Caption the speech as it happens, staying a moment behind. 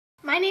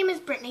name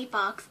is Brittney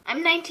Fox.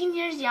 I'm 19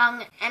 years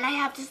young and I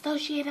have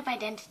dissociative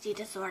identity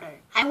disorder.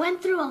 I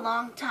went through a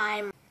long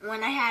time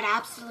when I had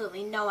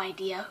absolutely no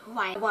idea who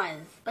I was.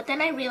 But then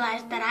I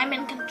realized that I'm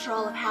in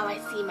control of how I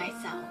see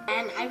myself.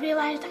 And I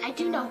realized I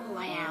do know who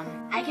I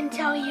am. I can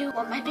tell you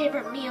what my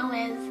favorite meal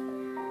is,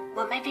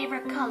 what my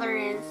favorite color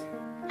is.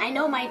 I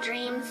know my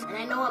dreams and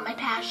I know what my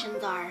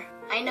passions are.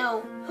 I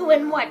know who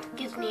and what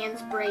gives me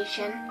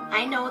inspiration.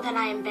 I know that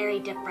I am very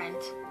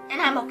different, and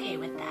I'm okay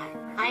with that.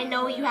 I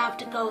know you have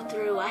to go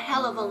through a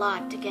hell of a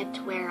lot to get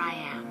to where I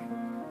am.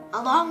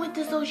 Along with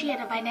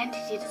dissociative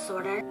identity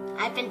disorder,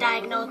 I've been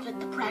diagnosed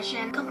with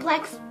depression,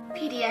 complex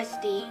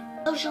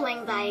PTSD, social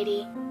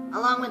anxiety,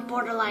 along with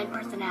borderline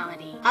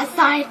personality.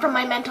 Aside from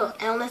my mental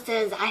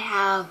illnesses, I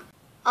have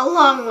a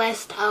long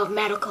list of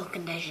medical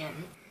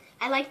conditions.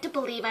 I like to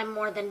believe I'm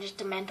more than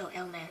just a mental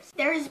illness.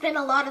 There has been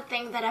a lot of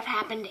things that have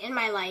happened in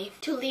my life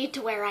to lead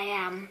to where I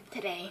am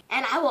today,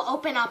 and I will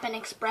open up and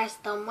express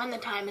them when the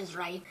time is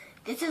right.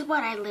 This is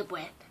what I live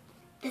with.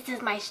 This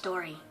is my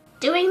story.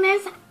 Doing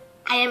this,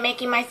 I am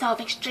making myself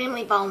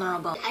extremely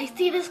vulnerable. I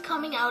see this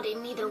coming out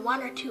in either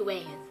one or two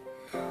ways.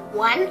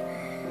 One,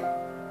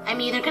 I'm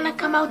either gonna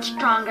come out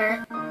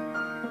stronger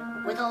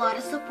with a lot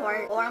of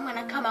support, or I'm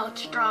gonna come out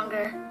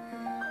stronger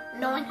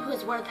knowing who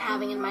is worth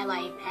having in my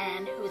life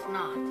and who is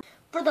not.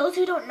 For those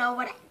who don't know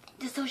what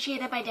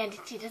dissociative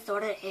identity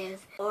disorder is,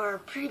 or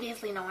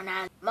previously known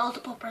as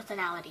multiple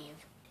personalities,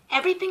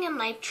 everything in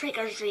life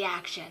triggers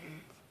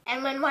reactions.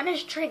 And when one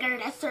is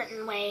triggered a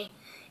certain way,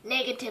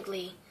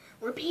 negatively,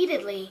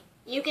 repeatedly,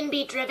 you can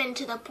be driven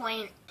to the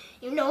point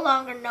you no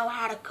longer know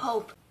how to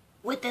cope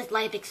with this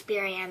life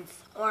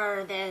experience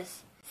or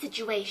this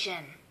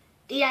situation.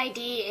 DID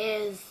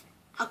is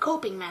a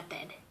coping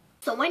method.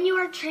 So when you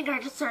are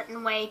triggered a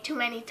certain way too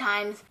many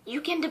times,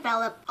 you can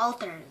develop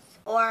alters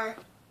or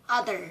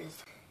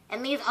others.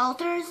 And these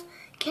alters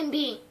can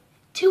be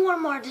two or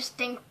more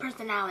distinct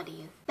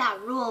personalities that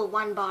rule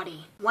one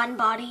body. One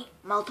body,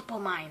 multiple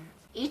minds.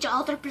 Each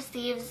alter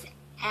perceives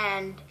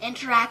and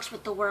interacts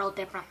with the world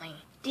differently.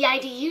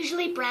 DID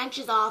usually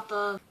branches off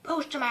of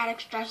post-traumatic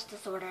stress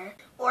disorder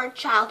or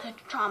childhood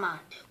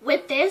trauma.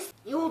 With this,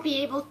 you will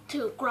be able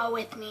to grow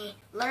with me,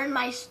 learn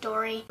my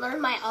story,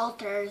 learn my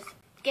alters,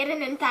 get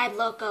an inside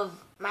look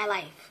of my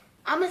life.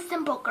 I'm a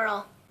simple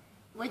girl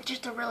with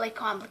just a really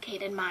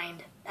complicated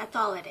mind. That's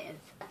all it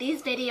is.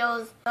 These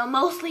videos will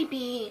mostly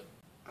be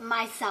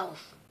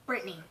myself,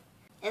 Brittney.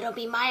 It'll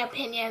be my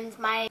opinions,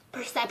 my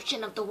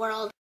perception of the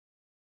world.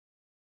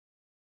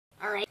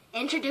 Alright,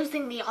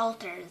 introducing the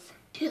alters.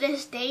 To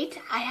this date,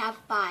 I have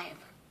 5.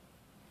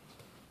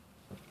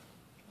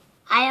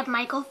 I have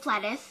Michael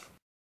Flettis.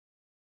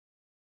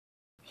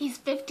 He's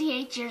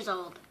 58 years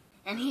old,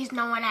 and he's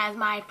known as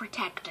my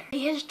protector.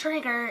 His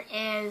trigger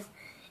is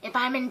if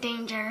I'm in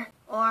danger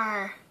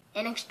or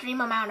an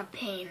extreme amount of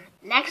pain.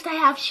 Next, I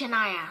have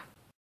Shania.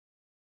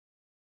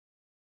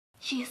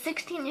 She's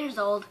 16 years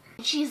old,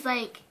 and she's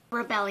like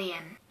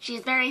rebellion.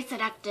 She's very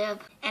seductive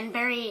and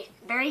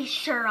very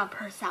sure of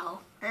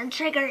herself. Her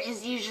trigger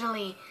is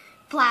usually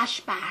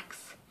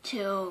flashbacks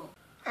to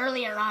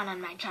earlier on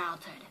in my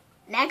childhood.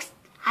 Next,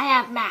 I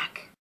have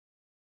Mac.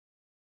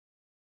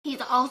 He's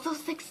also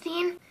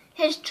 16.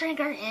 His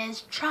trigger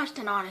is trust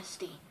and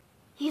honesty.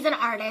 He's an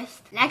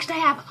artist. Next, I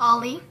have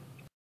Ollie.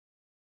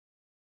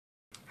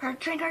 Her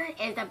trigger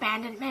is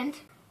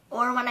abandonment,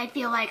 or when I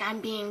feel like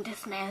I'm being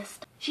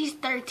dismissed. She's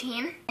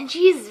 13, and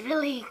she's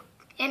really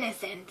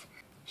innocent.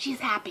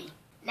 She's happy.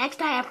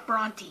 Next, I have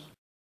Braunty.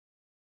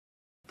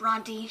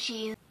 Braunty,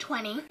 she's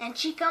 20, and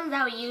she comes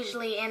out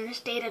usually in a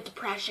state of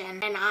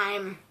depression, and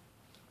I'm...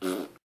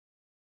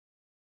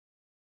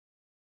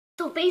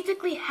 So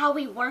basically how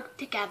we work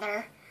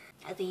together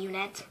as a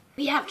unit,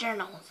 we have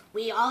journals.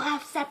 We all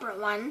have separate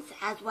ones,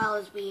 as well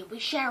as we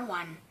share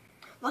one.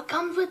 What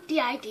comes with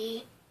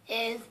DID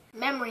is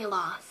memory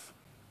loss,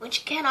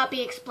 which cannot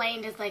be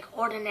explained as like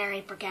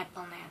ordinary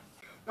forgetfulness.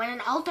 When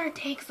an alter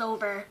takes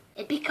over,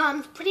 it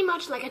becomes pretty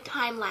much like a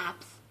time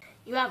lapse.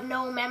 You have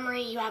no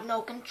memory, you have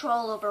no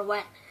control over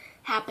what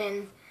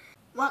happens.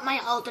 What my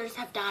alters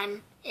have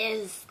done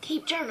is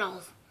keep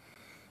journals.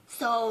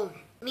 So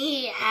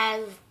me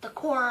as the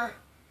core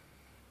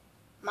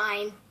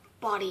mind,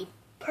 body,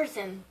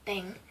 person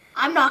thing,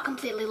 I'm not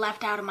completely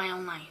left out of my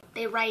own life.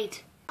 They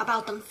write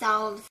about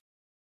themselves.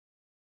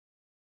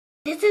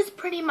 This is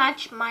pretty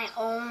much my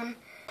own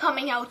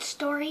coming out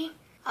story.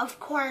 Of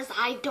course,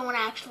 I don't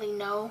actually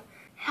know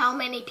how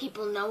many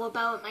people know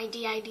about my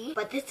DID,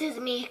 but this is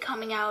me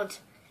coming out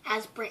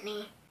as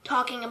Brittney,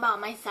 talking about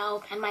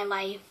myself and my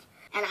life,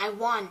 and I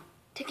want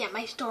to get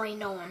my story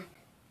known,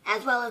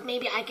 as well as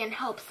maybe I can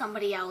help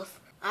somebody else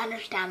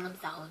understand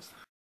themselves.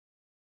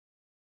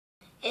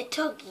 It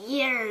took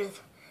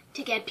years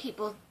to get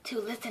people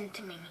to listen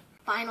to me.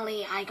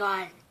 Finally, I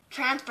got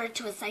transferred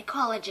to a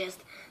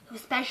psychologist who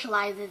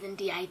specializes in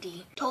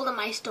DID, told him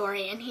my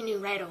story, and he knew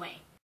right away.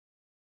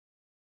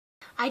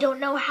 I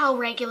don't know how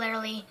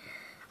regularly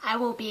I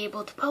will be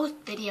able to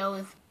post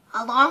videos.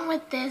 Along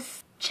with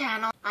this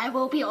channel, I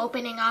will be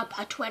opening up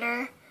a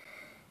Twitter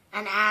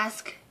and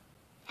Ask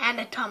and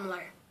a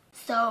Tumblr,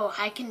 so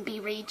I can be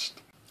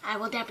reached. I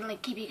will definitely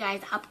keep you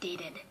guys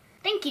updated.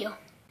 Thank you.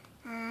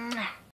 Mwah.